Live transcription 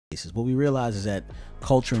What we realize is that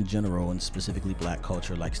culture in general, and specifically black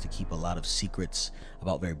culture, likes to keep a lot of secrets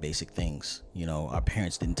about very basic things. Our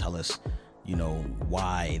parents didn't tell us,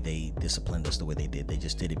 why they disciplined us the way they did. They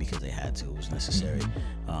just did it because they had to. It was necessary.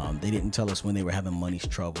 They didn't tell us when they were having money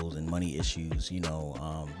troubles and money issues,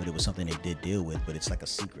 but it was something they did deal with, but it's like a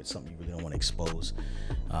secret, something you really don't want to expose.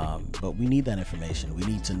 But we need that information. We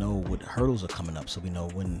need to know what hurdles are coming up so we know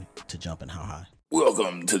when to jump and how high.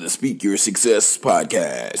 Welcome to the Speak Your Success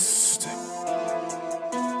podcast.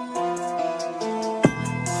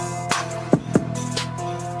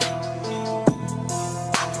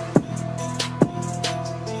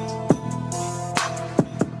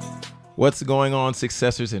 What's going on,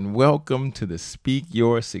 successors, and welcome to the Speak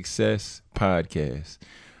Your Success podcast.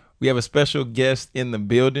 We have a special guest in the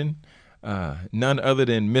building, none other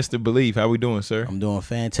than Mr. Beleaf. How we doing, sir? I'm doing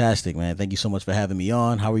fantastic, man. Thank you so much for having me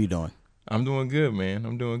on. How are you doing? I'm doing good, man.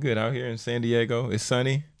 I'm doing good. Out here in San Diego, it's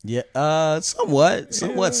sunny. Yeah, somewhat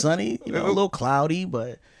sunny. A little cloudy,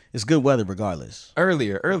 but it's good weather regardless.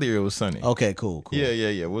 Earlier it was sunny. Okay, cool.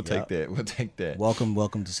 Yeah. We'll take that.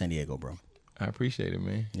 Welcome to San Diego, bro. I appreciate it,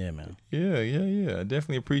 man. Yeah, man. Yeah. I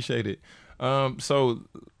definitely appreciate it. So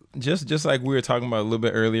just like we were talking about a little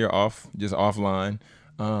bit earlier offline,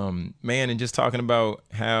 man, and just talking about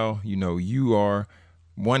how, you are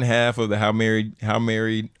one half of the How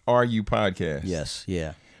Married Are You podcast. Yes,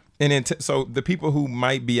 yeah. And then so the people who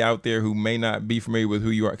might be out there who may not be familiar with who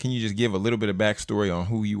you are, can you just give a little bit of backstory on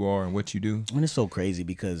who you are and what you do? I mean, it's so crazy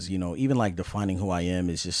because, even like defining who I am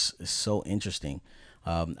is just so interesting.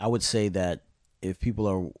 I would say that if people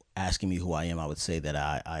are asking me who I am, I would say that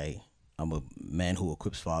I'm a man who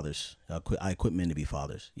equips fathers. I equip men to be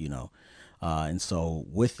fathers, and so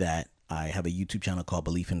with that, I have a YouTube channel called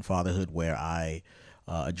Beleaf in Fatherhood where I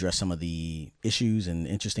address some of the issues and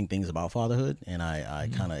interesting things about fatherhood, and I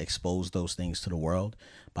kind of expose those things to the world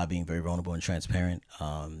by being very vulnerable and transparent.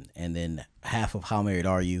 And then half of How Married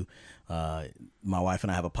Are You? My wife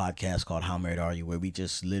and I have a podcast called How Married Are You, where we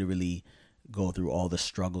just literally go through all the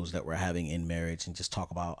struggles that we're having in marriage and just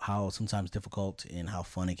talk about how sometimes difficult and how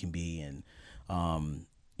fun it can be, and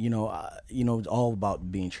all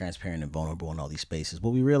about being transparent and vulnerable in all these spaces.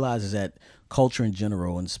 What we realize is that culture in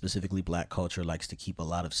general, and specifically black culture, likes to keep a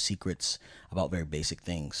lot of secrets about very basic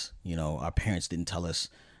things. Our parents didn't tell us,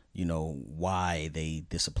 why they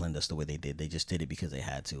disciplined us the way they did. They just did it because they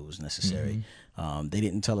had to. It was necessary. They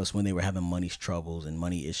didn't tell us when they were having money troubles and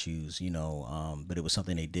money issues, but it was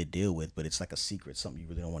something they did deal with, but it's like a secret, something you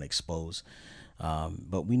really don't want to expose.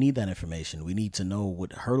 But we need that information. We need to know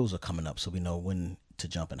what hurdles are coming up so we know when to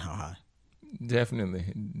jump and how high. Definitely,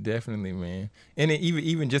 man. And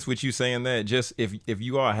even just with you saying that, just if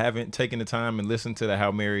you all haven't taken the time and listened to the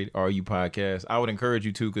How Married Are You podcast, I would encourage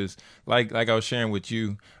you to, because like I was sharing with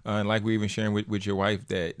you, and like we even sharing with your wife,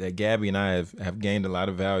 that Gabby and I have gained a lot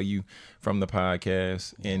of value from the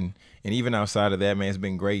podcast, and even outside of that, man, it's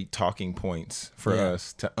been great talking points for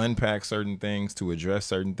us to unpack certain things, to address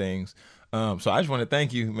certain things. So I just want to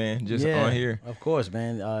thank you, man, on here. Of course,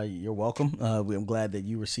 man. You're welcome. I'm glad that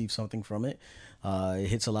you received something from it. It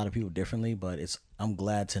hits a lot of people differently, but I'm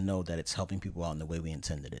glad to know that it's helping people out in the way we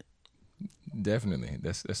intended it. Definitely.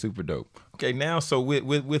 That's super dope. Okay, now, so with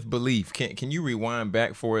Beleaf, can you rewind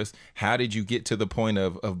back for us? How did you get to the point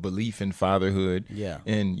of belief in fatherhood? Yeah.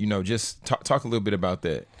 And, just talk a little bit about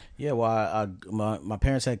that. Yeah, well, my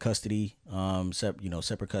parents had custody,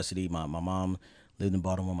 separate custody. My mom lived in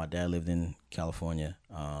Baltimore. My dad lived in California.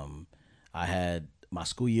 I had my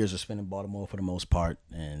school years were spent in Baltimore for the most part,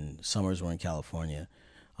 and summers were in California.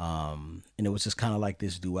 And it was just kind of like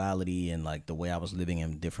this duality, and like the way I was living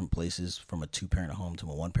in different places, from a 2-parent home to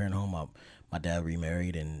a 1-parent home. My dad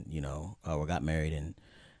remarried and, or got married, and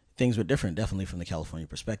things were different, definitely from the California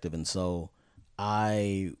perspective. And so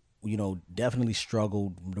I, definitely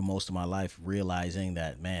struggled the most of my life realizing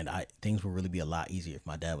that, man, things would really be a lot easier if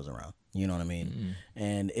my dad was around. You know what I mean? Mm-hmm.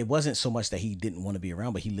 And it wasn't so much that he didn't want to be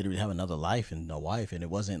around, but he literally had another life and a wife. And it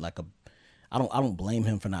wasn't like I don't blame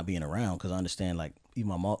him for not being around, because I understand, like, even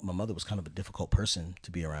my mother was kind of a difficult person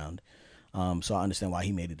to be around. So I understand why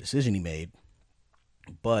he made the decision he made.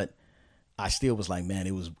 But I still was like, man,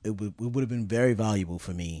 it would have been very valuable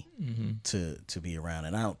for me to be around.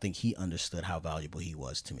 And I don't think he understood how valuable he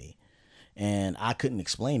was to me. And I couldn't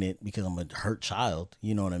explain it because I'm a hurt child,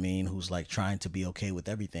 you know what I mean, who's like trying to be okay with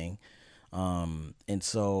everything. And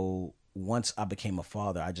so once I became a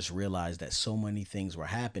father, I just realized that so many things were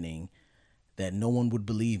happening that no one would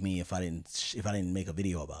believe me if I didn't make a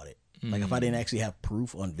video about it. Like, if I didn't actually have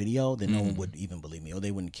proof on video, then no one would even believe me, or they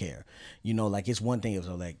wouldn't care. Like, it's one thing if,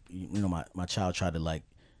 like, my child tried to, like,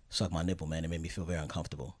 suck my nipple, man. It made me feel very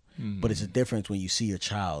uncomfortable. But it's a difference when you see your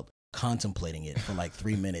child contemplating it for like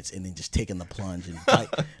 3 minutes and then just taking the plunge and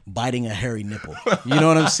biting a hairy nipple. You know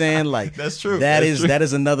what I'm saying? Like That's true. That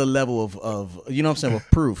is another level of you know what I'm saying,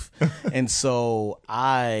 of proof. And so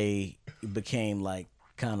I became like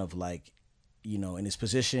kind of like, you know, in this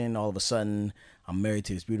position. All of a sudden I'm married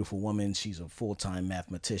to this beautiful woman. She's a full-time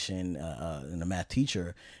mathematician and a math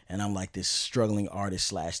teacher, and I'm like this struggling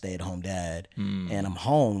artist / stay-at-home dad. And I'm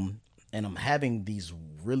home and I'm having these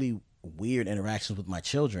really weird interactions with my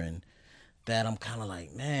children that I'm kind of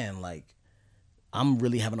like, man, like I'm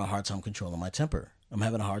really having a hard time controlling my temper. I'm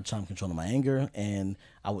having a hard time controlling my anger, and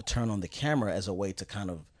I would turn on the camera as a way to kind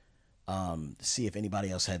of see if anybody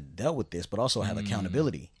else had dealt with this, but also have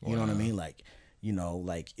accountability. You know what I mean? Like, you know,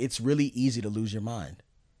 like it's really easy to lose your mind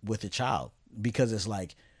with a child because it's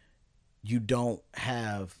like you don't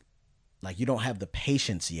have the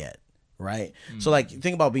patience yet, right? So like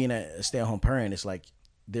think about being a stay-at-home parent. It's like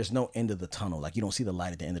there's no end of the tunnel. Like you don't see the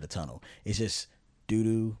light at the end of the tunnel. It's just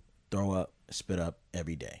doo-doo, throw up, spit up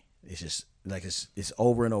every day. It's just like it's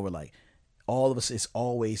over and over. Like all of us, it's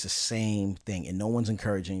always the same thing, and no one's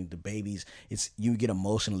encouraging the babies. You get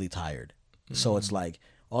emotionally tired. So it's like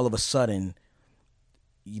all of a sudden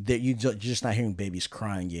you're just not hearing babies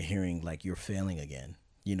crying. You're hearing like you're failing again,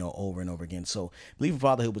 you know, over and over again. So Beleaf in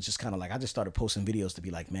Fatherhood was just kind of like, I just started posting videos to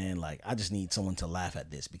be like, man, like I just need someone to laugh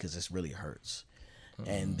at this because this really hurts.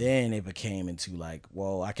 And then it became into like,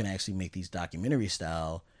 well, I can actually make these documentary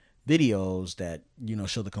style videos that, you know,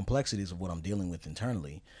 show the complexities of what I'm dealing with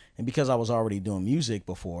internally. And because I was already doing music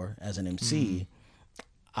before as an MC,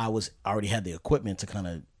 I already had the equipment to kind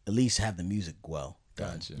of at least have the music well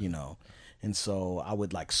done, you know. And so I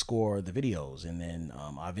would like score the videos, and then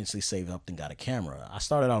I eventually saved up and got a camera. I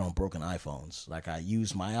started out on broken iPhones. Like I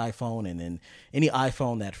used my iPhone, and then any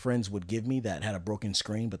iPhone that friends would give me that had a broken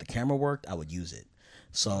screen but the camera worked, I would use it.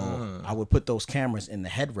 So I would put those cameras in the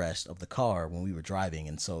headrest of the car when we were driving,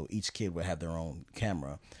 and so each kid would have their own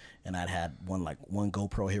camera. And I'd had one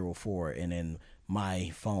GoPro Hero 4, and then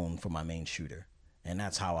my phone for my main shooter. And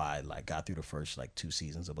that's how I like got through the first like 2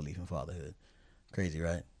 seasons of Beleaf in Fatherhood. Crazy,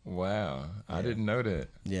 right? Wow, I didn't know that.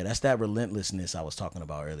 Yeah, that's that relentlessness I was talking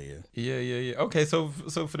about earlier. Yeah. Okay, so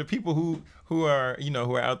for the people who are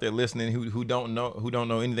out there listening who don't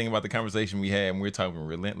know anything about the conversation we had, and we're talking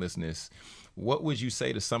relentlessness, what would you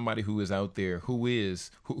say to somebody who is out there who is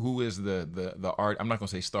the art? I'm not gonna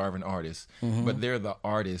say starving artist, but they're the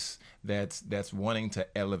artist that's wanting to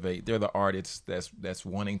elevate. They're the artists that's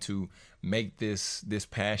wanting to make this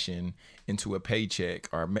passion into a paycheck,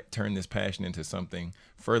 or turn this passion into something.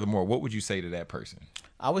 Furthermore, what would you say to that person?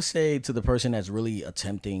 I would say to the person that's really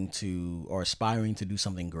attempting to or aspiring to do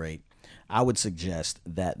something great, I would suggest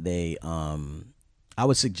that they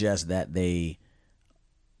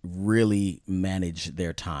really manage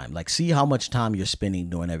their time. Like, see how much time you're spending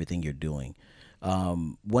doing everything you're doing.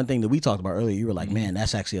 One thing that we talked about earlier, you were like, man,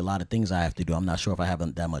 that's actually a lot of things I have to do. I'm not sure if I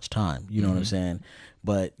have that much time. You know what I'm saying?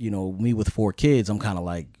 But, you know, me with 4 kids, I'm kind of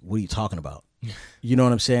like, what are you talking about? You know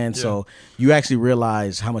what I'm saying? Yeah. So you actually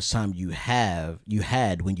realize how much time you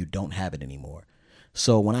had when you don't have it anymore.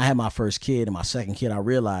 So when I had my first kid and my second kid, I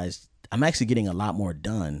realized I'm actually getting a lot more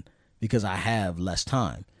done because I have less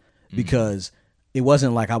time. Because it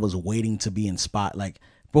wasn't like I was waiting to be inspired. Like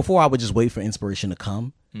before, I would just wait for inspiration to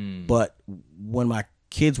come. But when my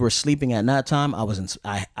kids were sleeping at nighttime,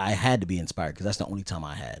 I had to be inspired because that's the only time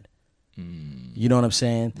I had. You know what I'm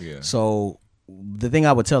saying? Yeah. So the thing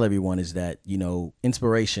I would tell everyone is that, you know,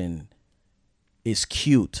 inspiration is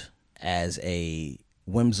cute as a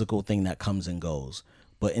whimsical thing that comes and goes,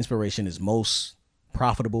 but inspiration is most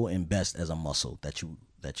profitable and best as a muscle that you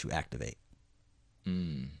activate.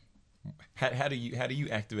 How do you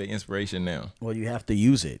activate inspiration now? Well, you have to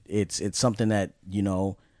use it. It's something that, you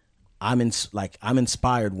know, I'm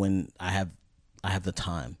inspired when I have the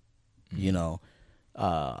time, you know,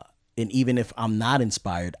 and even if I'm not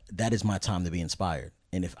inspired, that is my time to be inspired.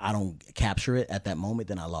 And if I don't capture it at that moment,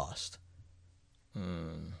 then I lost.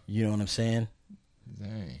 You know what I'm saying?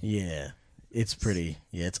 Dang. Yeah,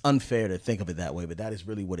 it's unfair to think of it that way, but that is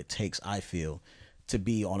really what it takes, I feel, to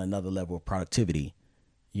be on another level of productivity.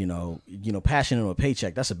 You know, passion into a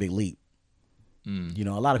paycheck, that's a big leap. You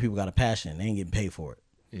know, a lot of people got a passion. They ain't getting paid for it.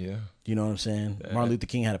 Yeah. You know what I'm saying? Martin Luther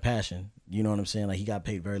King had a passion. You know what I'm saying? Like, he got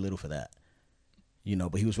paid very little for that. You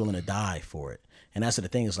know, but he was willing to die for it. And that's the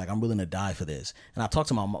thing. It's like, I'm willing to die for this. And I talked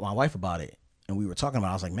to my wife about it, and we were talking about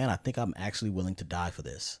it. I was like, man, I think I'm actually willing to die for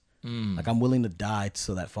this. Like, I'm willing to die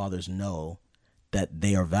so that fathers know that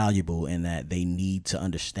they are valuable and that they need to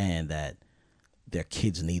understand that their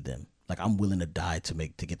kids need them. Like, I'm willing to die to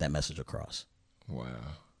get that message across. Wow.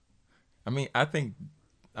 I mean, I think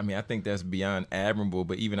I mean, I think that's beyond admirable.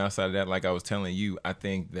 But even outside of that, like I was telling you, I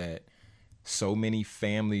think that so many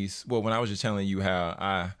families. Well, when I was just telling you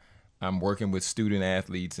how I'm working with student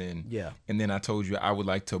athletes, and Yeah. and then I told you I would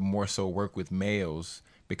like to more so work with males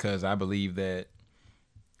because I believe that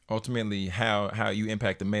ultimately how you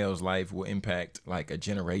impact the male's life will impact like a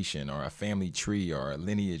generation or a family tree or a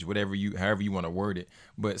lineage, however you want to word it.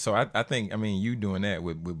 But so I think, I mean, you doing that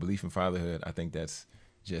with Beleaf and Fatherhood, I think that's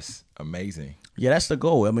just amazing. Yeah, that's the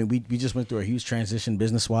goal. I mean, we just went through a huge transition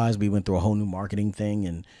business wise. We went through a whole new marketing thing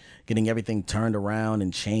and getting everything turned around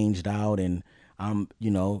and changed out. And I'm,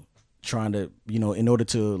 trying to, in order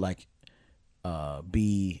to like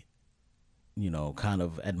be, kind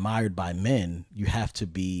of admired by men, you have to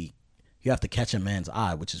catch a man's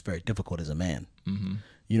eye, which is very difficult as a man. Mm-hmm.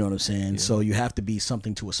 You know what I'm saying? Yeah. So you have to be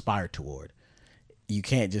something to aspire toward. You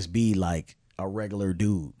can't just be like a regular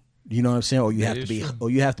dude. You know what I'm saying? Or you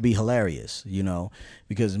have to be hilarious,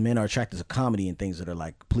 because men are attracted to comedy and things that are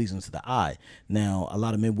like pleasing to the eye. Now, a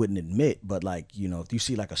lot of men wouldn't admit, but like, if you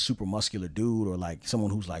see like a super muscular dude or like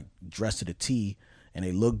someone who's like dressed to the T and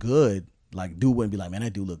they look good, like dude wouldn't be like, man,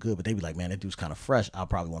 that dude look good, but they'd be like, man, that dude's kind of fresh. I'll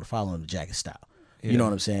probably want to follow him the jacket style. Yeah. You know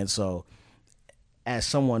what I'm saying? So as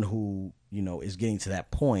someone who, is getting to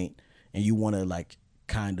that point and you want to like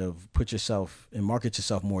kind of put yourself and market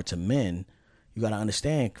yourself more to men, you got to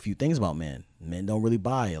understand a few things about men. Men don't really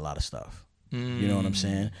buy a lot of stuff. You know what I'm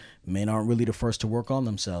saying? Men aren't really the first to work on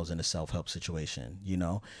themselves in a self-help situation,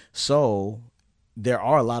 So there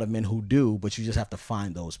are a lot of men who do, but you just have to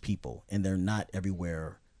find those people, and they're not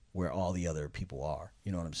everywhere where all the other people are.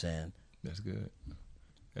 You know what I'm saying? That's good.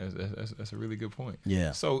 That's a really good point.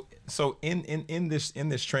 Yeah. So in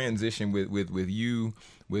this transition with you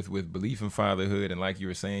with Beleaf and Fatherhood, and like you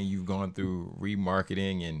were saying, you've gone through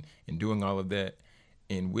remarketing and doing all of that,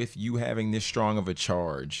 and with you having this strong of a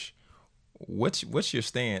charge, what's your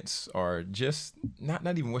stance, or just not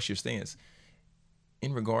even what's your stance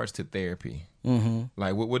in regards to therapy? Mm-hmm.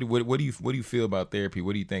 Like what do you feel about therapy?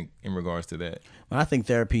 What do you think in regards to that? Well, I think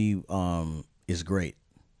therapy is great.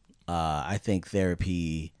 I think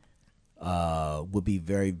therapy would be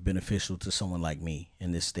very beneficial to someone like me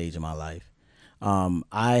in this stage of my life.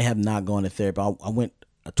 I have not gone to therapy. I went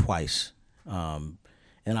twice, and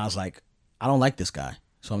I was like, I don't like this guy,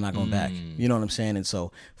 so I'm not going back. You know what I'm saying? And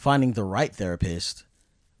so finding the right therapist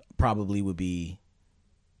probably would be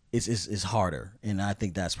is harder, and I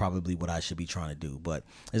think that's probably what I should be trying to do. But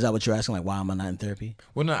is that what you're asking? Like, why am I not in therapy?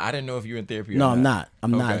 Well, no, I didn't know if you're in therapy. No, I'm not.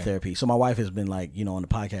 I'm not in therapy. So my wife has been like, on the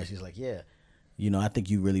podcast, she's like, yeah, I think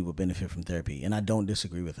you really would benefit from therapy, and I don't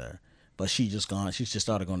disagree with her. But she's just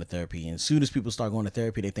started going to therapy, and as soon as people start going to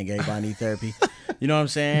therapy, they think everybody needs therapy. You know what I'm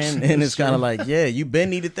saying? And it's kind of like, yeah, you been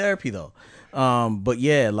needed therapy though. But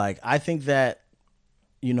yeah, like I think that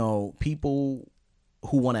people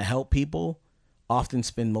who want to help people often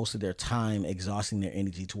spend most of their time exhausting their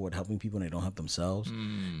energy toward helping people, and they don't help themselves.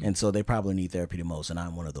 And so they probably need therapy the most, and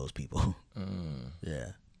I'm one of those people.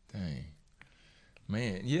 Yeah. Dang.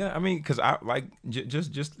 Man, yeah, I mean, because I like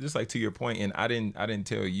just like to your point, and I didn't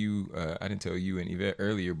tell you and Yvette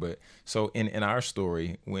earlier, but so in our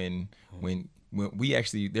story, when we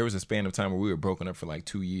actually, there was a span of time where we were broken up for like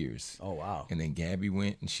 2 years. Oh wow! And then Gabby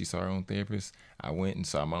went and she saw her own therapist. I went and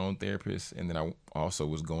saw my own therapist, and then I also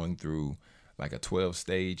was going through like a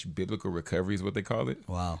 12-stage biblical recovery is what they call it.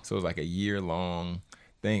 Wow! So it was like a year-long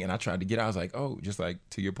thing, and I tried to get out. I was like, oh, just like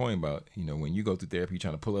to your point about, when you go through therapy, you're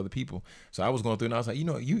trying to pull other people. So I was going through, and I was like,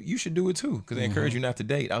 you should do it too, because they encourage you not to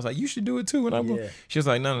date. I was like, you should do it too, and I'm going. She was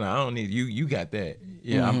like, no, I don't need you. You got that.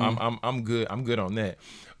 Yeah, I'm good. I'm good on that.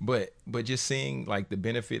 But just seeing like the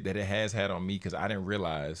benefit that it has had on me, because I didn't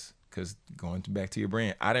realize, because going back to your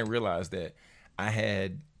brand, I didn't realize that I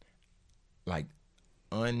had like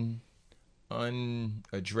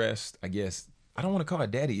unaddressed, I guess. I don't want to call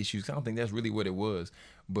it daddy issues, 'cause I don't think that's really what it was.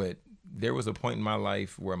 But there was a point in my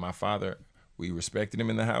life where my father, we respected him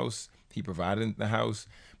in the house. He provided in the house.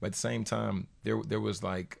 But at the same time, there was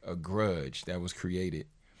like a grudge that was created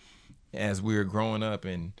as we were growing up.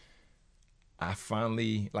 And I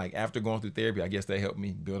finally, like after going through therapy, I guess they helped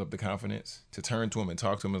me build up the confidence to turn to him and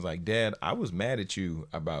talk to him. I was like, Dad, I was mad at you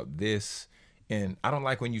about this, and I don't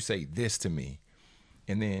like when you say this to me.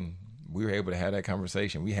 And then we were able to have that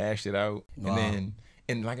conversation. We hashed it out. Wow.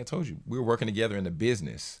 And like I told you, we were working together in the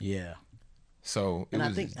business. Yeah. So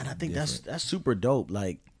I think that's super dope.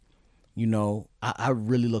 Like, I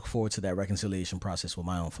really look forward to that reconciliation process with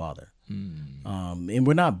my own father. And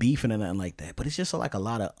we're not beefing or nothing like that, but it's just like a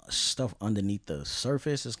lot of stuff underneath the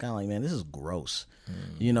surface. It's kind of like, man, this is gross,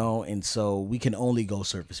 and so we can only go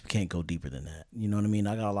surface. We can't go deeper than that. You know what I mean?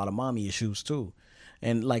 I got a lot of mommy issues too.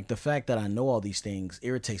 And like the fact that I know all these things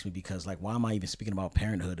irritates me because like, why am I even speaking about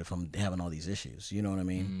parenthood if I'm having all these issues? You know what I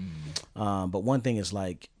mean? But one thing is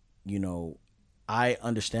like, you know, I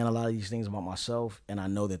understand a lot of these things about myself and I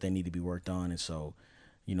know that they need to be worked on. And so,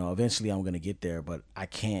 you know, eventually I'm going to get there, but I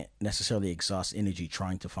can't necessarily exhaust energy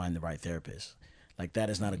trying to find the right therapist. Like that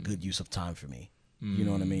is not a good use of time for me. You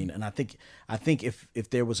know what I mean? And I think if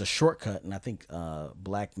there was a shortcut, and I think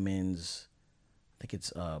Black Men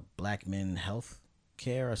Health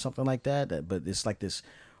Care or something like that, but it's like this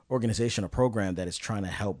organization or program that is trying to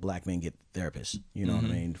help Black men get therapists. You know what I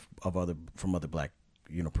mean? From other Black,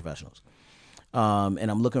 you know, professionals.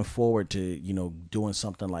 And I'm looking forward to, you know, doing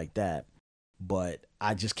something like that. But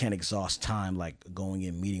I just can't exhaust time like going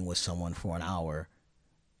and meeting with someone for an hour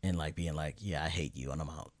and like being like, yeah, I hate you and I'm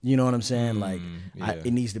out. You know what I'm saying?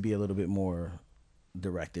 It needs to be a little bit more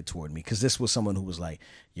directed toward me, because this was someone who was like,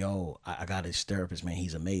 yo, I got this therapist, man,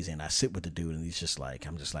 he's amazing. I sit with the dude and he's just like,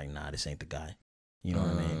 I'm just like, nah, this ain't the guy. You know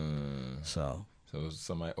what I mean? So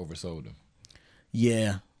somebody oversold him.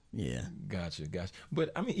 Yeah. Gotcha.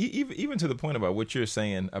 But I mean, even to the point about what you're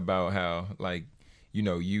saying about how, like, you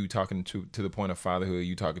know, you talking to the point of fatherhood,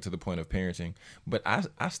 you talking to the point of parenting, but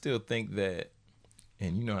I still think that,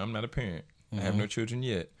 and you know, I'm not a parent, I have no children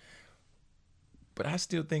yet, but I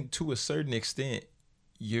still think to a certain extent,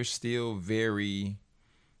 you're still very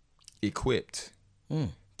equipped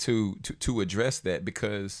to address that,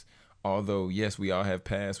 because although yes, we all have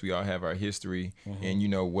past, we all have our history, and you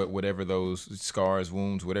know whatever those scars,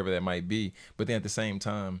 wounds, whatever that might be, but then at the same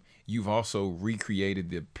time, you've also recreated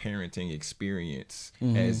the parenting experience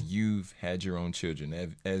as you've had your own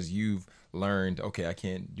children, as you've learned, okay, I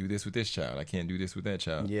can't do this with this child, I can't do this with that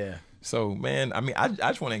child. Yeah. So man, I mean, I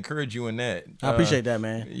just want to encourage you in that. I appreciate that,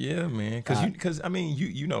 man. Yeah, man, because I mean,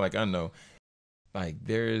 you know, like I know, like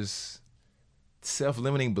there's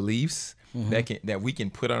self-limiting beliefs that we can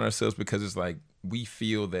put on ourselves, because it's like we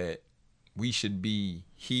feel that we should be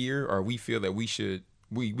here, or we feel that we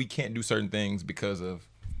can't do certain things because of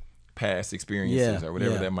past experiences or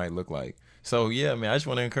whatever that might look like. So yeah, man, I just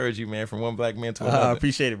want to encourage you, man, from one Black man to another. I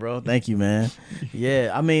appreciate it, bro. Thank you, man. Yeah,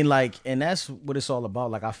 I mean, like, and that's what it's all about.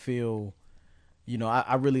 Like, I feel, you know,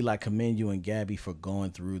 I really like commend you and Gabby for going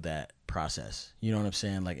through that process. You know what I'm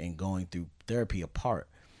saying? Like, and going through therapy apart,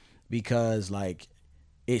 because like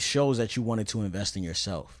it shows that you wanted to invest in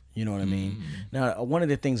yourself. You know what I mean? Now, one of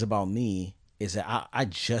the things about me is that I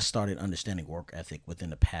just started understanding work ethic within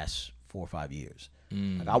the past 4 or 5 years.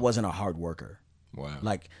 Like, I wasn't a hard worker. Wow.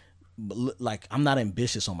 Like I'm not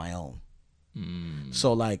ambitious on my own.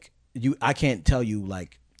 So like I can't tell you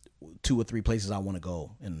like 2 or 3 places I want to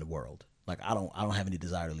go in the world. Like I don't have any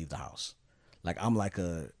desire to leave the house. Like I'm like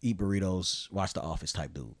a eat burritos, watch The Office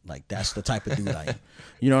type dude. Like that's the type of dude I am.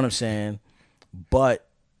 You know what I'm saying? But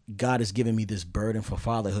God has given me this burden for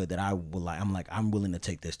fatherhood that I'm willing to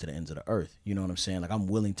take this to the ends of the earth. You know what I'm saying? Like I'm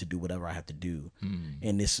willing to do whatever I have to do.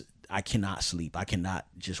 And this, I cannot sleep. I cannot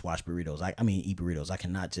just watch burritos. I mean, eat burritos. I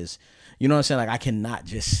cannot just, you know what I'm saying? Like I cannot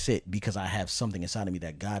just sit, because I have something inside of me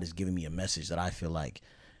that God has given me a message that I feel like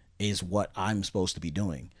is what I'm supposed to be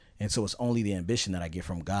doing. And so it's only the ambition that I get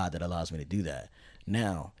from God that allows me to do that.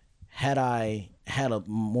 Now, had I had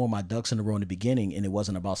more of my ducks in a row in the beginning and it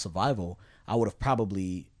wasn't about survival, I would have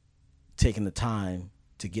probably taken the time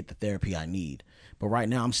to get the therapy I need. But right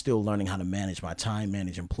now I'm still learning how to manage my time,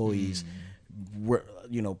 manage employees,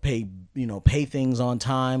 pay things on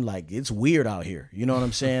time. Like it's weird out here. You know what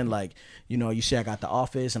I'm saying? Like, you know, you say I got the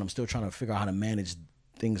office and I'm still trying to figure out how to manage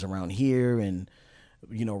things around here and,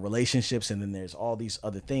 you know, relationships. And then there's all these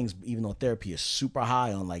other things, even though therapy is super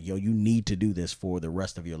high on like, yo, you need to do this for the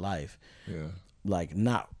rest of your life. Yeah. Like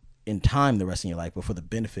not in time the rest of your life, but for the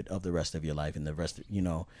benefit of the rest of your life and the rest of, you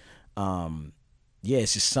know,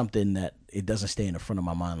 it's just something that it doesn't stay in the front of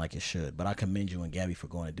my mind like it should. But I commend you and Gabby for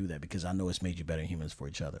going to do that, because I know it's made you better humans for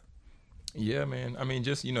each other. Yeah, man. I mean,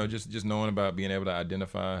 just knowing about being able to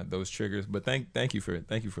identify those triggers. But thank you for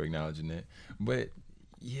acknowledging that. But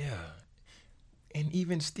yeah, and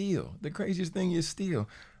even still, the craziest thing is still,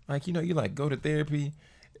 like, you know, you like go to therapy.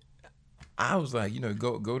 I was like, you know,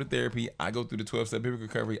 go to therapy. I go through the 12-step biblical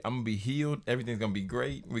recovery. I'm gonna be healed. Everything's gonna be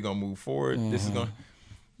great. We're gonna move forward. This is gonna.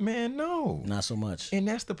 Man, no, not so much. And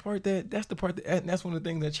that's one of the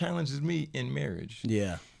things that challenges me in marriage.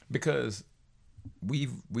 Yeah, because we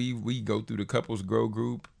go through the couples grow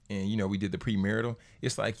group, and you know we did the premarital.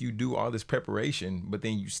 It's like you do all this preparation, but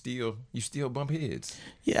then you still bump heads.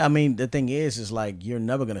 Yeah, I mean the thing is like you're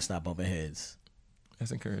never gonna stop bumping heads. That's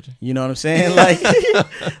encouraging. You know what I'm saying?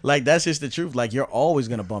 Like, like that's just the truth. Like you're always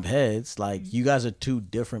gonna bump heads. Like you guys are two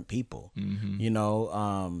different people. You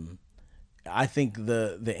know. I think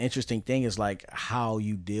the interesting thing is like how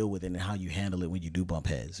you deal with it and how you handle it when you do bump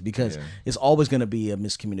heads, because it's always going to be a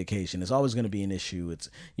miscommunication. It's always going to be an issue. It's,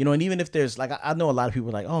 you know, and even if there's like, I know a lot of people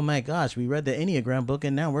are like, oh my gosh, we read the Enneagram book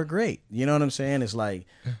and now we're great. You know what I'm saying? It's like,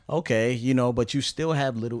 okay, you know, but you still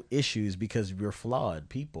have little issues because you're flawed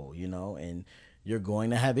people, you know, and you're going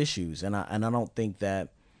to have issues. And I don't think that,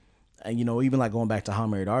 and, you know, even like going back to How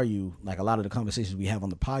Married Are You, like a lot of the conversations we have on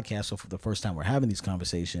the podcast. So for the first time we're having these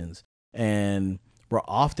conversations, and we're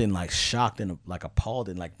often like shocked and like appalled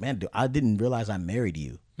and like, man, I didn't realize I married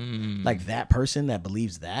you. Like that person that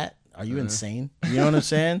believes that, are you insane? You know what I'm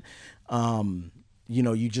saying? You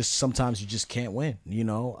know, sometimes you just can't win, you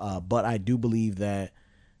know? But I do believe that,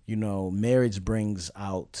 you know, marriage brings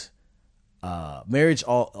out, marriage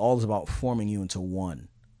all is about forming you into one.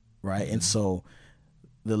 Right. And so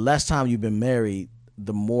the less time you've been married,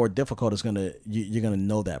 the more difficult it's you're gonna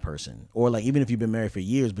know that person. Or like, even if you've been married for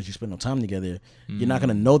years but you spend no time together, you're not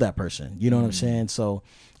gonna know that person. You know what I'm saying? So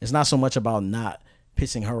it's not so much about not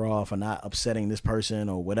pissing her off or not upsetting this person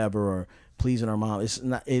or whatever, or pleasing her mom.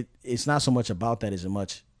 It's not so much about that as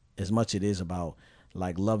much it is about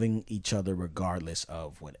like loving each other regardless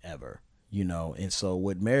of whatever, you know. And so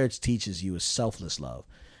what marriage teaches you is selfless love,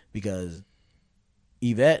 because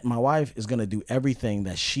Yvette, my wife, is going to do everything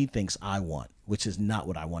that she thinks I want, which is not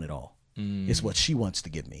what I want at all. It's what she wants to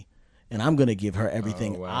give me. And I'm going to give her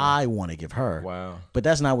everything I want to give her. Wow. But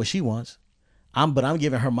that's not what she wants. I'm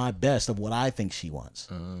giving her my best of what I think she wants.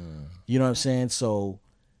 You know what I'm saying? So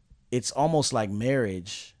it's almost like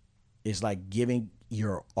marriage is like giving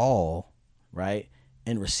your all, right?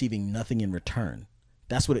 And receiving nothing in return.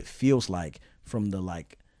 That's what it feels like from the,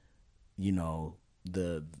 like, you know,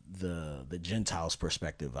 the Gentiles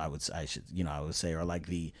perspective, I would say, or like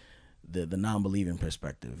the non-believing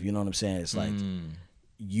perspective. You know what I'm saying? It's like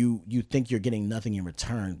you think you're getting nothing in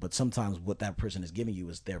return, but sometimes what that person is giving you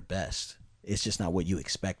is their best. It's just not what you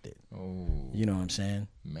expected. You know what I'm saying?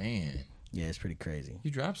 Man. Yeah, it's pretty crazy.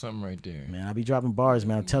 You dropped something right there. Man, I be dropping bars,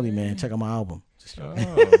 man. I'm telling you, man. Check out my album.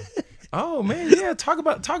 Oh man, yeah. Talk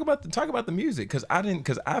about the music, because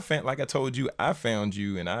I found, like I told you, I found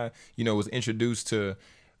you, and I, you know, was introduced to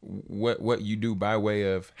what you do by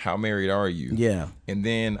way of How Married Are You? Yeah. And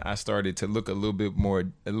then I started to look a little bit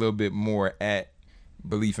more at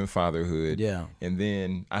Beleaf in Fatherhood. Yeah. And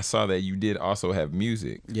then I saw that you did also have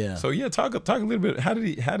music. Yeah. So yeah, talk a little bit. How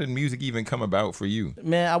did music even come about for you?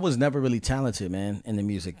 Man, I was never really talented, man, in the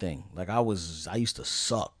music thing. Like I used to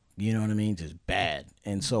suck. You know what I mean? Just bad.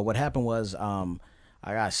 And so what happened was,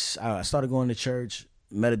 I started going to church,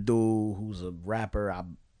 met a dude who's a rapper. I,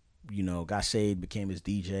 you know, got saved, became his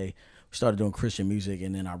DJ. We started doing Christian music,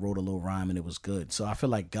 and then I wrote a little rhyme, and it was good. So I feel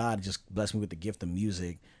like God just blessed me with the gift of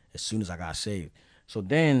music as soon as I got saved. So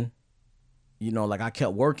then, you know, like I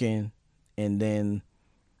kept working, and then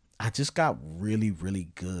I just got really, really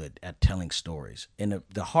good at telling stories. And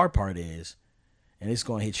the hard part is, and it's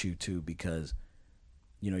going to hit you too, because,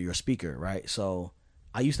 you know, you're a speaker, right? So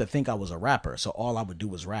I used to think I was a rapper, so all I would do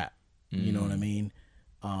was rap. You know what I mean?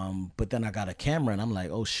 But then I got a camera, and I'm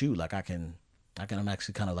like, oh shoot, like I'm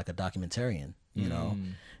actually kind of like a documentarian, you know?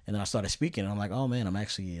 And then I started speaking, and I'm like, oh man, I'm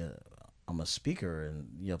a speaker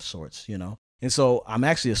and of sorts, you know? And so I'm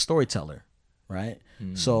actually a storyteller, right?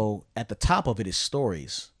 So at the top of it is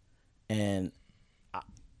stories. And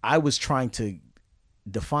I was trying to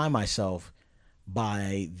define myself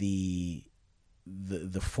by the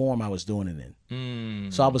form I was doing it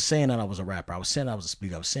in. So I was saying that I was a rapper. I was saying I was a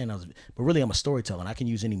speaker. I was saying but really I'm a storyteller, and I can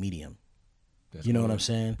use any medium. You know what I'm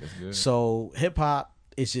saying? So hip hop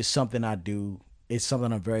is just something I do. It's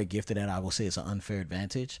something I'm very gifted at. I will say it's an unfair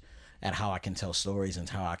advantage at how I can tell stories and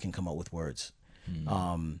how I can come up with words.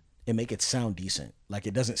 And make it sound decent. Like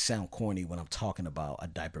it doesn't sound corny when I'm talking about a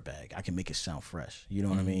diaper bag. I can make it sound fresh. You know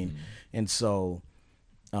what I mean? And so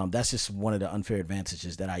that's just one of the unfair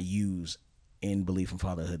advantages that I use in Beleaf in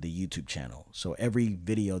Fatherhood, the YouTube channel. So every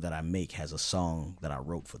video that I make has a song that I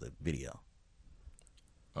wrote for the video.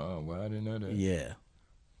 Oh, well, I didn't know that. Yeah.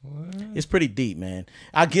 What? It's pretty deep, man.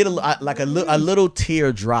 I get a little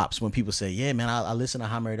tear drops when people say, yeah, man, I listen to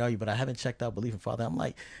How Married Are You, but I haven't checked out Beleaf in Fatherhood. I'm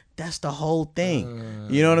like, that's the whole thing.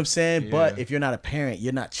 You know what I'm saying? Yeah. But if you're not a parent,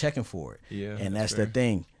 you're not checking for it. Yeah, and that's fair. the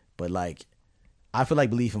thing. But like, I feel like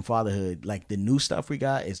Beleaf in Fatherhood, like the new stuff we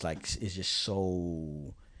got is like, it's just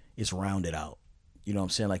so, it's rounded out. You know what I'm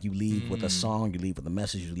saying? Like you leave with a song, you leave with a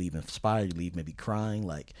message, you leave inspired, you leave maybe crying.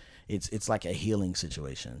 Like it's like a healing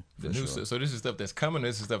situation. The new so this is stuff that's coming.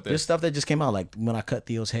 This is stuff that's There's stuff that just came out. Like when I cut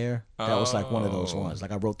Theo's hair, that was like one of those Oh. ones.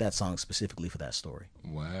 Like I wrote that song specifically for that story.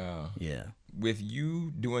 wow. Yeah. With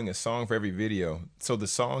you doing a song for every video, so the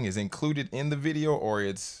song is included in the video, or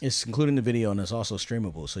it's It's including the video and it's also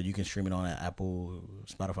streamable, so you can stream it on Apple,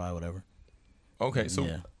 Spotify, whatever. okay. So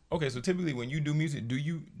Yeah. okay. So typically, when you do music, do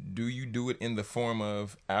you do it in the form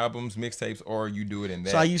of albums, mixtapes, or you do it in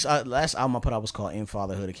that? So last album I put out was called In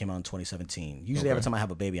Fatherhood. It came out in 2017. Usually every Okay. time I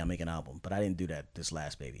have a baby, I make an album, but I didn't do that this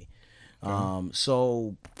last baby.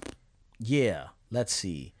 So yeah, let's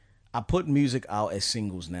see. I put music out as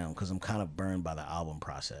singles now because I'm kind of burned by the album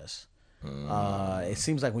process. It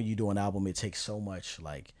seems like when you do an album, it takes so much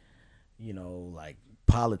like, like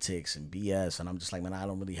politics and BS, and I'm just like, man, I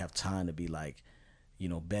don't really have time to be like,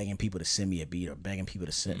 begging people to send me a beat or begging people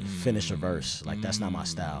to finish a verse. Like that's not my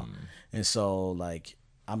style. And so like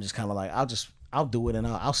I'm just kind of like I'll do it and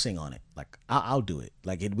I'll sing on it. Like I'll do it.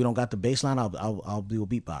 Like if we don't got the bass line, I'll do a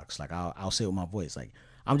beatbox. Like I'll say it with my voice. Like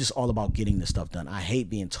I'm just all about getting this stuff done. I hate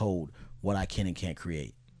being told what I can and can't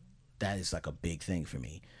create. That is like a big thing for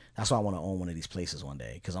me. That's why I want to own one of these places one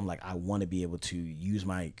day, because I'm like I want to be able to use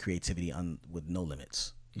my creativity with no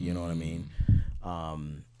limits. You know what I mean?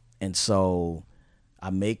 And so I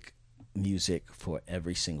make music for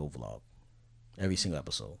every single vlog, every single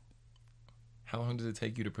episode. How long does it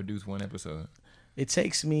take you to produce one episode? It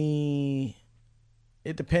takes me.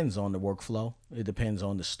 It depends on the workflow. It depends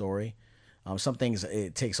on the story. Some things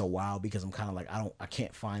it takes a while because I'm kind of like I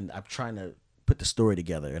can't find. I'm trying to put the story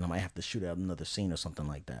together, and I might have to shoot out another scene or something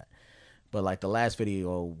like that. But like the last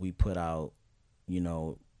video we put out,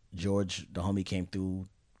 George, the homie, came through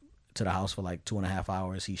to the house for like 2.5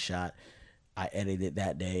 hours. He shot. I edited it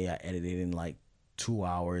that day. I edited it in like 2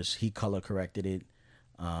 hours. He color corrected it.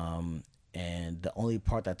 And the only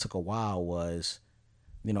part that took a while was,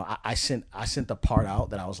 I sent the part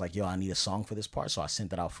out that I was like, yo, I need a song for this part. So I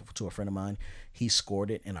sent it out to a friend of mine. He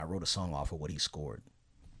scored it, and I wrote a song off of what he scored.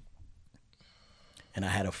 And I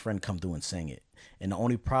had a friend come through and sing it. And the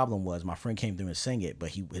only problem was my friend came through and sang it,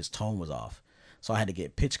 but his tone was off. So I had to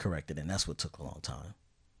get pitch corrected, and that's what took a long time.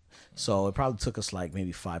 So it probably took us like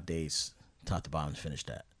maybe 5 days top to bottom to finish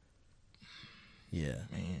that. Yeah.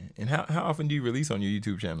 Man. And how often do you release on your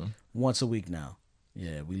YouTube channel? Once a week now.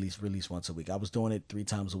 Yeah, we release once a week. I was doing it 3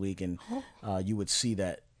 times a week, and you would see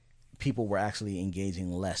that people were actually engaging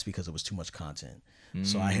less because it was too much content.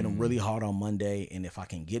 So I hit them really hard on Monday, and if I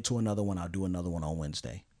can get to another one, I'll do another one on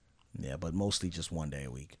Wednesday. Yeah, but mostly just one day a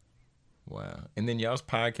week. Wow. And then y'all's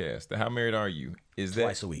podcast, the How Married Are You? Is that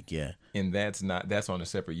Twice a week, yeah. And that's on a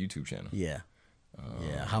separate YouTube channel. Yeah.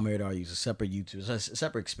 Yeah, How Married Are You is a separate YouTube, it's a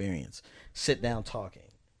separate experience. Sit down talking.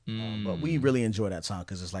 But we really enjoy that time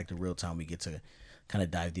because it's like the real time we get to kind of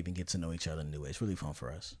dive deep and get to know each other in a new way. It's really fun for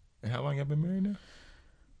us. And how long y'all been married now?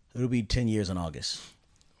 It'll be 10 years in August.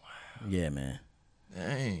 Wow. Yeah, man.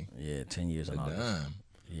 Dang. Yeah, 10 years in August. Damn.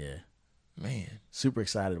 Yeah. Man. Super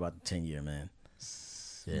excited about the 10 year, man.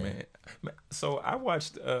 Yeah. Man. So I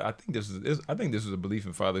watched. I think this was a Beleaf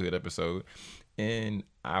in Fatherhood episode, and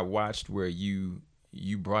I watched where you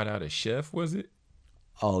brought out a chef. Was it?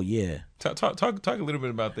 Oh yeah. Talk a little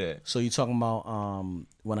bit about that. So you talking about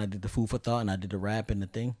when I did the food for thought and I did the rap and the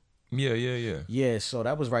thing? Yeah. Yeah. So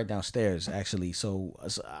that was right downstairs actually. So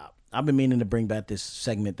I've been meaning to bring back this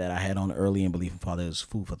segment that I had on early in Beleaf in Fatherhood,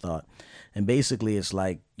 food for thought, and basically it's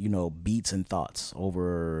like beats and thoughts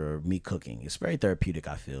over me cooking. It's very therapeutic,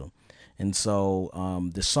 I feel, and so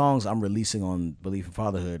the songs I'm releasing on Beleaf in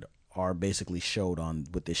Fatherhood are basically showed on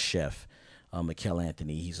with this chef. Mikel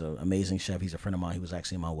Anthony, he's an amazing chef. He's a friend of mine. He was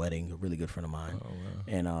actually in my wedding, a really good friend of mine. Oh, wow.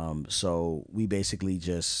 And so we basically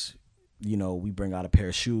just, we bring out a pair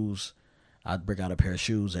of shoes. I bring out a pair of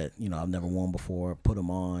shoes that, I've never worn before, put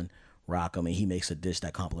them on, rock them, and he makes a dish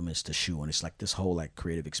that complements the shoe. And it's like this whole like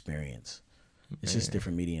creative experience. It's just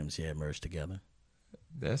different mediums, merged together.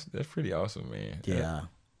 That's pretty awesome, man. Yeah.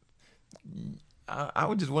 I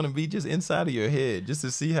would just want to be just inside of your head just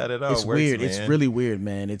to see how that all It's works. weird. Man. It's really weird,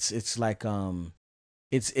 man. It's like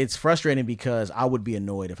it's frustrating because I would be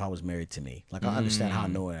annoyed if I was married to me. Like I understand how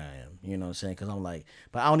annoyed I am. You know what I'm saying? Because I'm like,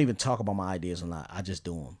 but I don't even talk about my ideas a lot. I just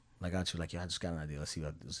do them. Like I just like, I just got an idea. Let's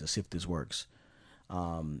see if this works.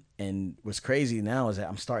 And what's crazy now is that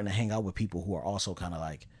I'm starting to hang out with people who are also kind of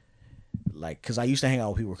like, because I used to hang out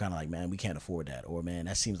with people who were kind of like, man, we can't afford that, or man,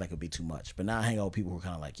 that seems like it'd be too much. But now I hang out with people who are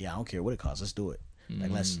kind of like, yeah, I don't care what it costs, let's do it.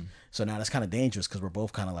 Like so now that's kind of dangerous because we're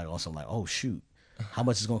both kind of like also like, oh shoot, how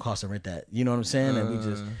much it's gonna cost to rent that. You know what I'm saying? And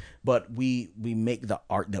we make the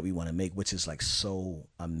art that we want to make, which is like so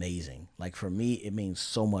amazing. Like for me, it means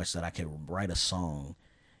so much that I can write a song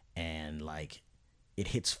and like it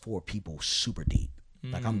hits 4 people super deep.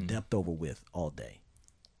 Like I'm depth over with all day.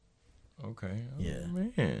 Okay. Oh, Yeah.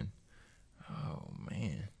 Man. Oh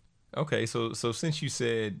man. Okay. So since you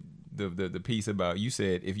said the piece about, you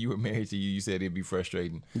said if you were married to you said it'd be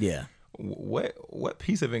frustrating. Yeah. What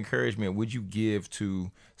piece of encouragement would you give to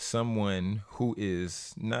someone who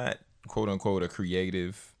is not quote unquote a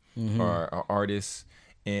creative or an artist,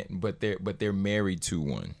 but they're married to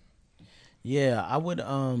one? Yeah, I would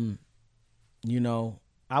I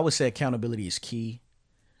would say accountability is key.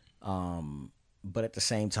 But at the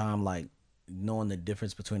same time, like knowing the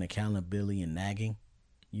difference between accountability and nagging,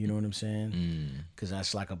 you know what I'm saying? Because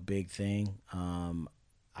that's like a big thing.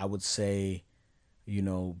 I would say,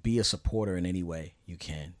 be a supporter in any way you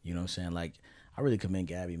can. You know what I'm saying? Like, I really commend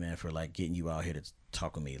Gabby, man, for like getting you out here to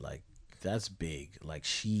talk with me. Like, that's big. Like,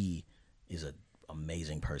 she is an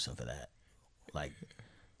amazing person for that. Like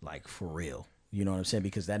for real. You know what I'm saying?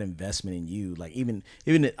 Because that investment in you, like even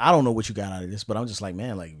I don't know what you got out of this, but I'm just like,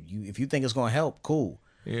 man, like if you think it's gonna help, cool.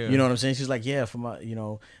 Yeah. You know what I'm saying? She's like, yeah, for my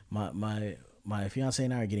fiance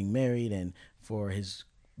and I are getting married, and for his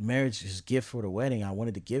marriage, his gift for the wedding, I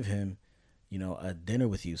wanted to give him, a dinner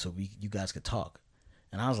with you so you guys could talk.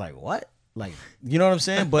 And I was like, what? Like, you know what I'm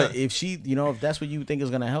saying? But if she, if that's what you think is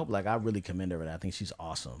gonna help, like I really commend her for that. I think she's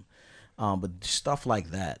awesome. But stuff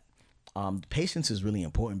like that. Patience is really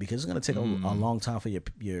important because it's going to take a long time for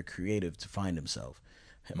your creative to find himself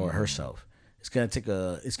or herself. It's going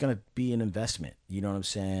to be an investment. You know what I'm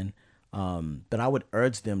saying? But I would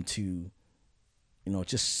urge them to,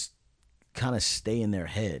 just kind of stay in their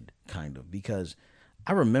head kind of, because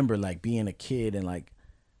I remember like being a kid and like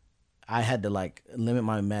I had to like limit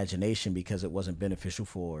my imagination because it wasn't beneficial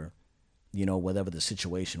for, whatever the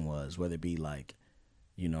situation was, whether it be like,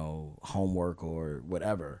 homework or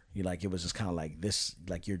whatever. It was just kind of like this,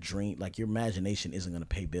 like your dream, like your imagination isn't going to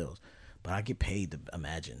pay bills, but I get paid to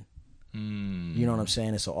imagine. You know what I'm saying?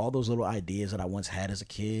 And so all those little ideas that I once had as a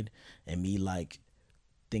kid and me like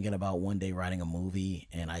thinking about one day writing a movie,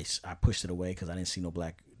 and I pushed it away because I didn't see no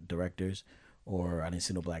black directors or I didn't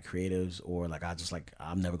see no black creatives, or like I just like,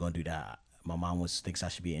 I'm never going to do that. My mom thinks I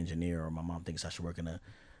should be an engineer, or my mom thinks I should work in a,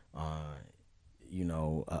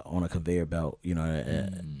 on a conveyor belt,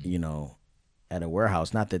 at a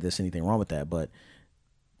warehouse. Not that there's anything wrong with that, but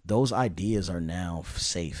those ideas are now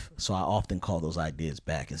safe. So I often call those ideas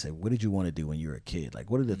back and say, what did you want to do when you were a kid? Like,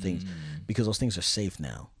 what are the things? Because those things are safe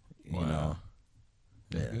now. Wow.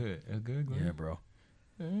 That's Yeah. good. That's good, Glenn. Yeah, bro.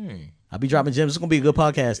 Dang. I'll be dropping gems. It's going to be a good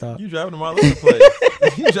podcast, dog. You driving them all over the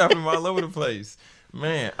place. You driving them all over the place.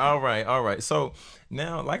 Man, all right. So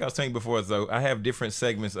now, like I was saying before, though, I have different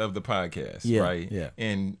segments of the podcast, right? Yeah.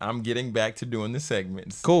 And I'm getting back to doing the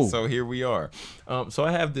segments. Cool. So here we are. So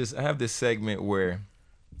I have this segment where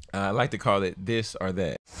I like to call it this or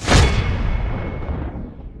that.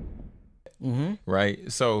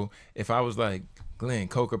 Right. So if I was like, Glenn,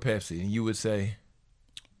 Coke or Pepsi, and you would say,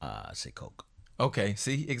 I say Coke. Okay,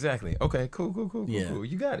 see, exactly. Okay, cool.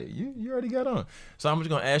 You got it. You already got on. So I'm just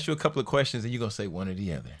gonna ask you a couple of questions, and you're gonna say one or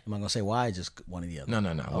the other. Am I gonna say why? Just one or the other? No.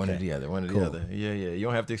 Okay. One or the other. One or the other. Yeah. You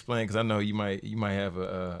don't have to explain because I know you might have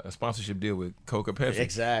a sponsorship deal with Coke or Pepsi.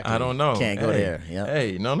 Exactly. I don't know. Can't go there. Yep.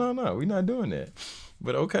 Hey, no. We're not doing that.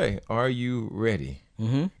 But okay, are you ready?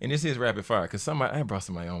 And this is rapid fire because I brought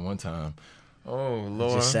somebody on one time. Oh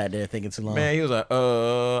Lord. Just sat there thinking too long. Man, he was like,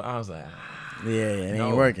 I was like, Yeah, it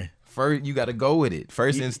ain't working. First, you got to go with it.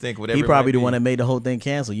 First instinct, whatever. He probably it might the be. one that made the whole thing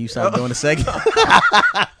cancel. You stopped doing the segment.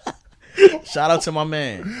 Shout out to my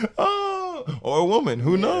man. Oh, or a woman.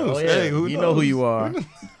 Who knows? Oh, yeah. Hey, who knows? You know who you are.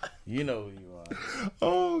 You know who you are.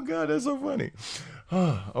 Oh God, that's so funny.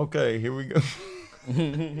 Okay, here we go.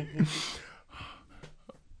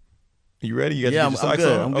 You ready? You got Yeah, your socks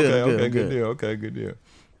good. on? I'm good. Okay, I'm good good. deal. Okay, good deal.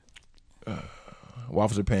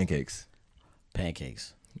 Waffles or pancakes?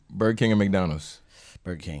 Pancakes. Burger King or McDonald's?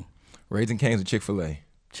 Burger King. Raising Cane's or Chick-fil-A?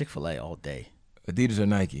 Chick-fil-A all day. Adidas or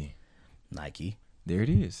Nike? Nike. There it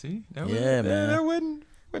is. See? That Yeah, man. That wasn't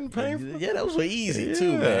painful. Yeah, that was easy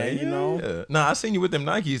too, man. You know. Yeah. Nah, I seen you with them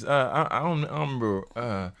Nikes. I don't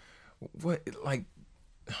remember what like.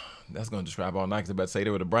 That's gonna describe all Nikes. I'm about to say they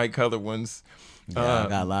were the bright colored ones. Yeah, I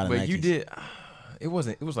got a lot of but Nikes. you did. It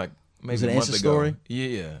wasn't. It was like maybe Was it a an month Insta ago. story?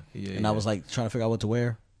 Yeah. And I was like trying to figure out what to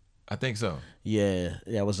wear. I think so. Yeah,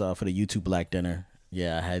 it was for the YouTube Black dinner.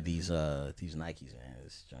 Yeah, I had these Nikes, man.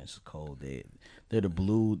 This joint's cold. They're the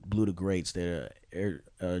blue to greats. They're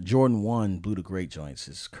Jordan 1 blue to great joints.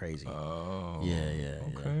 It's crazy. Oh. Yeah.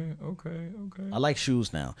 Okay. I like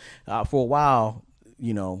shoes now. For a while,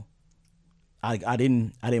 you know, I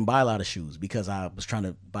didn't buy a lot of shoes because I was trying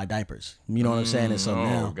to buy diapers. You know what I'm saying? And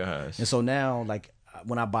so now, like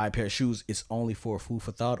when I buy a pair of shoes, it's only for food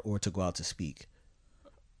for thought or to go out to speak.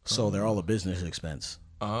 So they're all a business expense.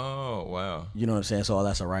 Oh, wow. You know what I'm saying? So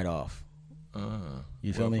that's a write off.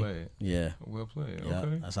 You feel me? Played. Yeah. Well played. Yeah,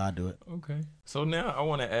 Okay. that's how I do it. Okay. So now I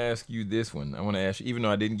want to ask you this one. I want to ask you, even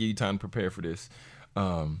though I didn't give you time to prepare for this.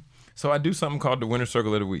 So I do something called the Winner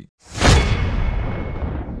Circle of the Week.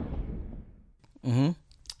 Mm-hmm.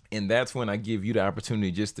 And that's when I give you the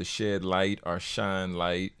opportunity just to shed light or shine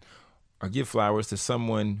light or give flowers to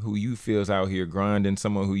someone who you feels out here grinding,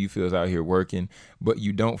 someone who you feels out here working, but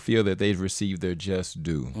you don't feel that they've received their just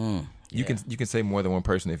due. You can say more than one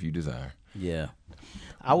person if you desire. Yeah.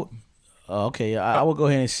 I would okay, I would go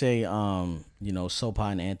ahead and say you know,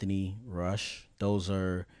 Sopa and Anthony Rush. That's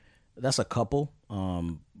a couple.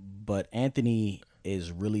 But Anthony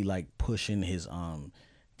is really like pushing his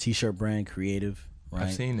t-shirt brand Creative, right?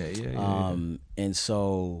 I've seen that. Yeah. And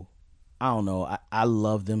so I don't know. I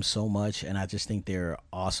love them so much, and I just think they're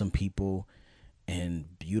awesome people and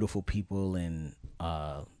beautiful people, and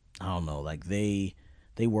I don't know, like they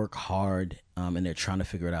work hard, and they're trying to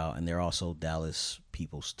figure it out, and they're also Dallas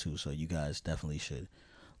peoples too. So you guys definitely should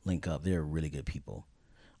link up. They're really good people.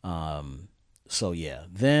 So yeah,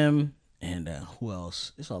 them and who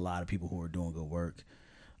else? There's a lot of people who are doing good work.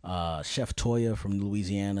 Chef Toya from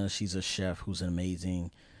Louisiana. She's a chef who's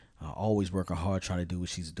amazing. Always working hard, trying to do what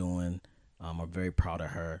she's doing. I'm very proud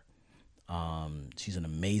of her. She's an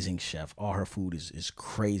amazing chef. All her food is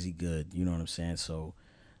crazy good. You know what I'm saying? So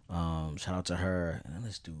shout out to her. And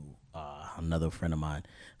let's do another friend of mine.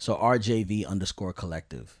 So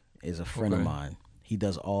RJV_collective is a friend of mine. He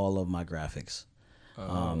does all of my graphics.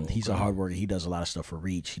 He's a hard worker. He does a lot of stuff for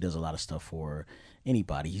Reach. He does a lot of stuff for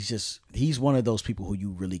anybody. He's one of those people who you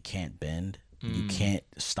really can't bend. You can't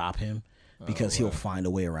stop him because he'll find a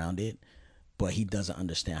way around it. But he doesn't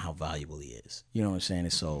understand how valuable he is. You know what I'm saying?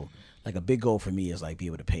 And so, like, a big goal for me is like be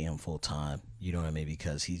able to pay him full time. You know what I mean?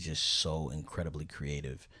 Because he's just so incredibly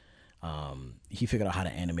creative. He figured out how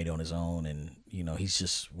to animate on his own, and you know, he's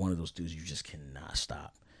just one of those dudes you just cannot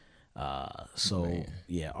stop. So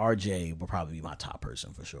yeah, RJ will probably be my top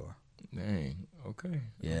person for sure. Dang. Okay.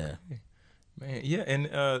 Yeah. Okay. Man. Yeah.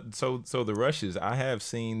 And so the Rushes, I have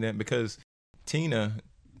seen them because Tina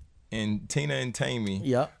and Tammy.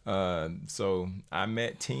 Yep. So I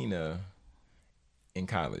met Tina in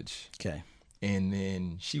college. Okay. And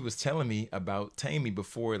then she was telling me about Tammy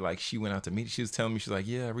before, like, she went out to meet. She was telling me, she's like,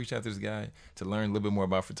 yeah, I reached out to this guy to learn a little bit more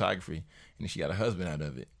about photography. And then she got a husband out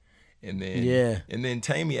of it. And then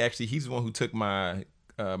Tammy, actually, he's the one who took my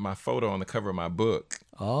my photo on the cover of my book.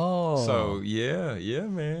 Oh. So yeah,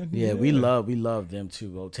 man. Yeah, we love them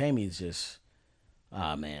too. Well, Tammy is just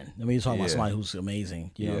man. I mean, you're talking about somebody who's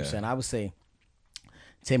amazing. You know what I'm saying? I would say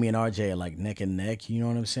Tammy and RJ are like neck and neck. You know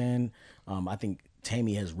what I'm saying? I think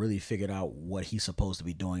Tammy has really figured out what he's supposed to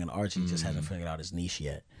be doing, and RJ just hasn't figured out his niche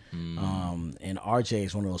yet. And RJ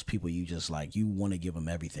is one of those people you just like, you want to give him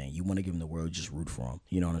everything. You want to give him the world, just root for him.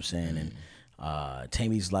 You know what I'm saying? And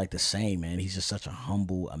Tammy's like the same, man. He's just such a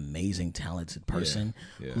humble, amazing, talented person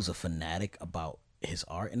who's a fanatic about his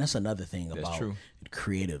art. And that's another thing about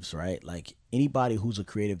creatives, right? Like anybody who's a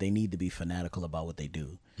creative, they need to be fanatical about what they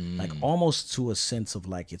do. Like almost to a sense of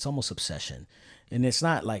like, it's almost obsession. And it's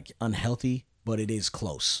not like unhealthy, but it is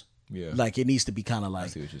close. Yeah. Like it needs to be kind of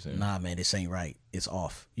like, nah, man, this ain't right. It's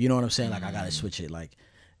off. You know what I'm saying? Like I got to switch it. Like,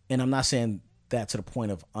 and I'm not saying that to the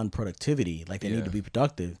point of unproductivity. Like they need to be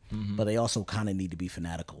productive, but they also kind of need to be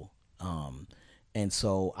fanatical. And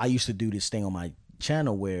so I used to do this thing on my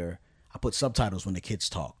channel where I put subtitles when the kids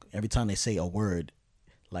talk. Every time they say a word,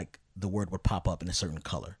 like the word would pop up in a certain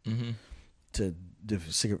color to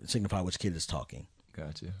signify which kid is talking.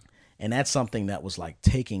 Gotcha. And that's something that was like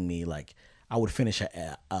taking me, like I would finish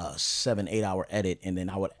a 7-8 hour edit and then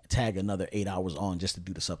I would tag another 8 hours on just to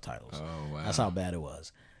do the subtitles. Oh, wow. That's how bad it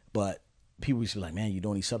was. But people used to be like, man, you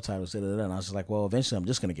don't need subtitles. And I was just like, well, eventually I'm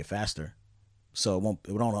just going to get faster. So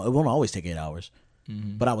it won't always take 8 hours.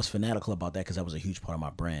 But I was fanatical about that because that was a huge part of my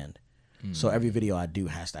brand. So every video I do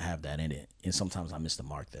has to have that in it. And sometimes I miss the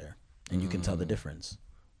mark there. And you can tell the difference.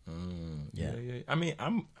 Yeah. I mean,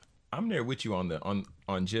 I'm there with you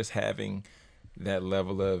on just having that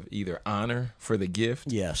level of either honor for the gift,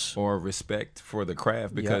 or respect for the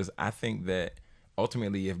craft, because I think that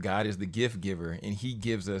ultimately if God is the gift giver and he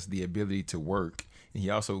gives us the ability to work and he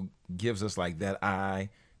also gives us like that eye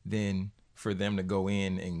then for them to go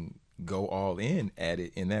in and go all in at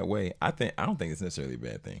it in that way. I don't think it's necessarily a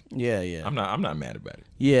bad thing. Yeah, yeah. I'm not mad about it.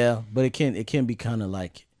 Yeah, but it can be kind of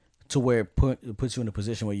like to where it puts you in a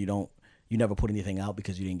position where you never put anything out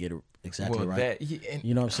because you didn't get it exactly right.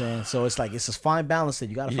 You know what I'm saying? So it's like it's a fine balance that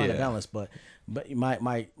you got to find a balance. But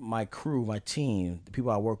my crew, my team, the people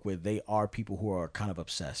I work with, they are people who are kind of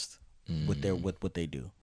obsessed with what they do.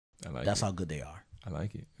 That's how good they are. I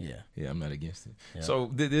like it. Yeah, I'm not against it. Yeah.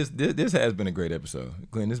 So this has been a great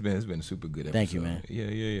episode, Glenn. It's been a super good episode. Thank you, man.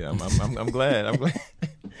 Yeah. I'm glad. I'm glad.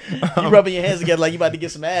 You rubbing your hands together like you about to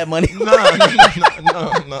get some ad money. No.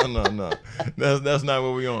 That's not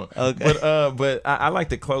what we on. Okay. But I like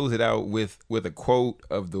to close it out with a quote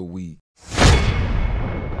of the week.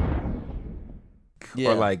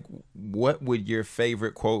 Yeah. Or like, what would your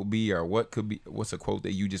favorite quote be, or what's a quote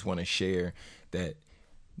that you just want to share that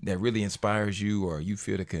really inspires you, or you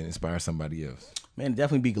feel that can inspire somebody else? Man,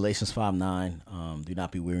 definitely be Galatians 5:9. Do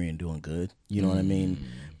not be weary in doing good. You know what I mean?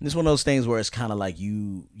 And it's one of those things where it's kind of like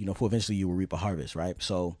you know, for eventually you will reap a harvest, right?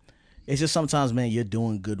 So it's just sometimes, man, you're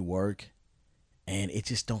doing good work and it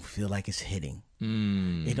just don't feel like it's hitting.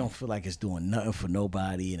 It don't feel like it's doing nothing for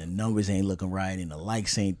nobody, and the numbers ain't looking right, and the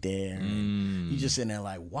likes ain't there. And you just sitting there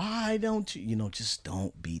like, why don't you, just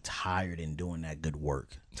don't be tired in doing that good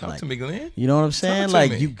work. Talk to me, Glenn. You know what I'm saying? Talk to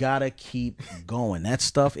Like, me. you gotta keep going. That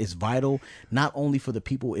stuff is vital, not only for the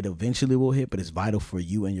people it eventually will hit, but it's vital for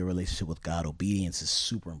you and your relationship with God. Obedience is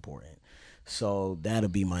super important. So that'll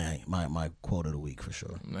be my quote of the week for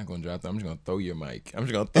sure. I'm not gonna drop that. I'm just gonna throw your mic. I'm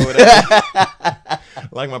just gonna throw it at you.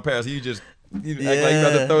 Like my past, you act like you about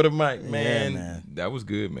to throw the mic, man. Yeah, man. That was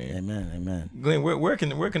good, man. Amen. Glenn, where can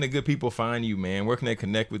the good people find you, man? Where can they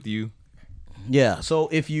connect with you? Yeah, so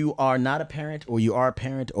if you are not a parent, or you are a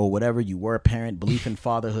parent, or whatever, you were a parent, Beleaf in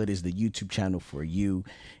Fatherhood is the YouTube channel for you.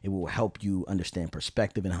 It will help you understand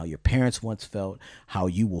perspective and how your parents once felt, how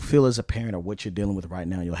you will feel as a parent, or what you're dealing with right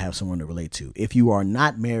now. You'll have someone to relate to. If you are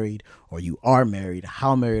not married, or you are married,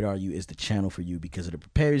 How Married Are You is the channel for you, because it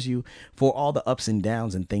prepares you for all the ups and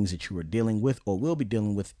downs and things that you are dealing with or will be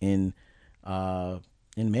dealing with in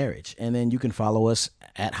marriage. And then you can follow us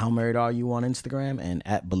at How Married Are You on Instagram, and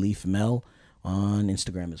at Beleaf Mel on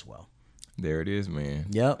Instagram as well. There it is, man.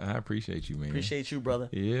 Yep. I appreciate you, man. Appreciate you, brother.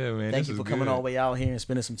 Yeah, man. Thank you for coming all the way out here and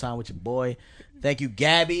spending some time with your boy. Thank you,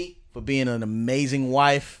 Gabby, for being an amazing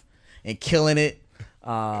wife and killing it.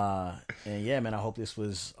 And yeah, man, I hope this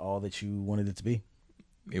was all that you wanted it to be.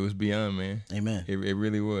 It was beyond, man. Amen. It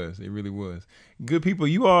really was. It really was. Good people,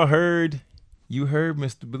 you all heard. You heard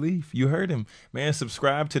Mr. Beleaf. You heard him. Man,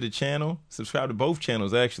 subscribe to the channel. Subscribe to both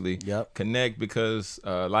channels, actually. Yep. Connect, because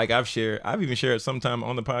like I've even shared sometime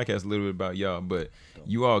on the podcast a little bit about y'all, but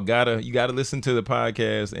you all gotta listen to the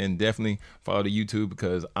podcast and definitely follow the YouTube,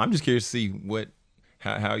 because I'm just curious to see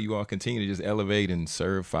how you all continue to just elevate and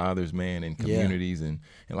serve fathers, man, and communities. And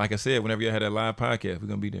like I said, whenever you had that live podcast, we're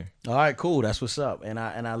gonna be there. All right, cool. That's what's up. And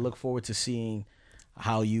I look forward to seeing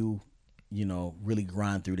how you really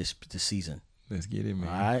grind through this season. Let's get it, man.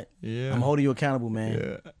 All right. Yeah. I'm holding you accountable, man.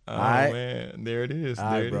 Yeah. Oh, all right, man. There it is. All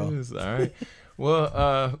there right, it bro. is. All right.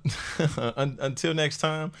 Well, until next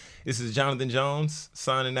time, this is Jonathan Jones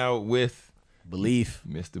signing out with Beleaf.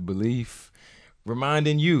 Mr. Beleaf,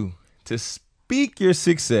 reminding you to speak your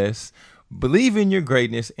success, believe in your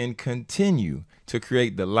greatness, and continue to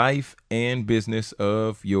create the life and business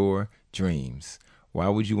of your dreams. Why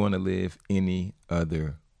would you want to live any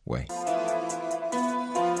other way?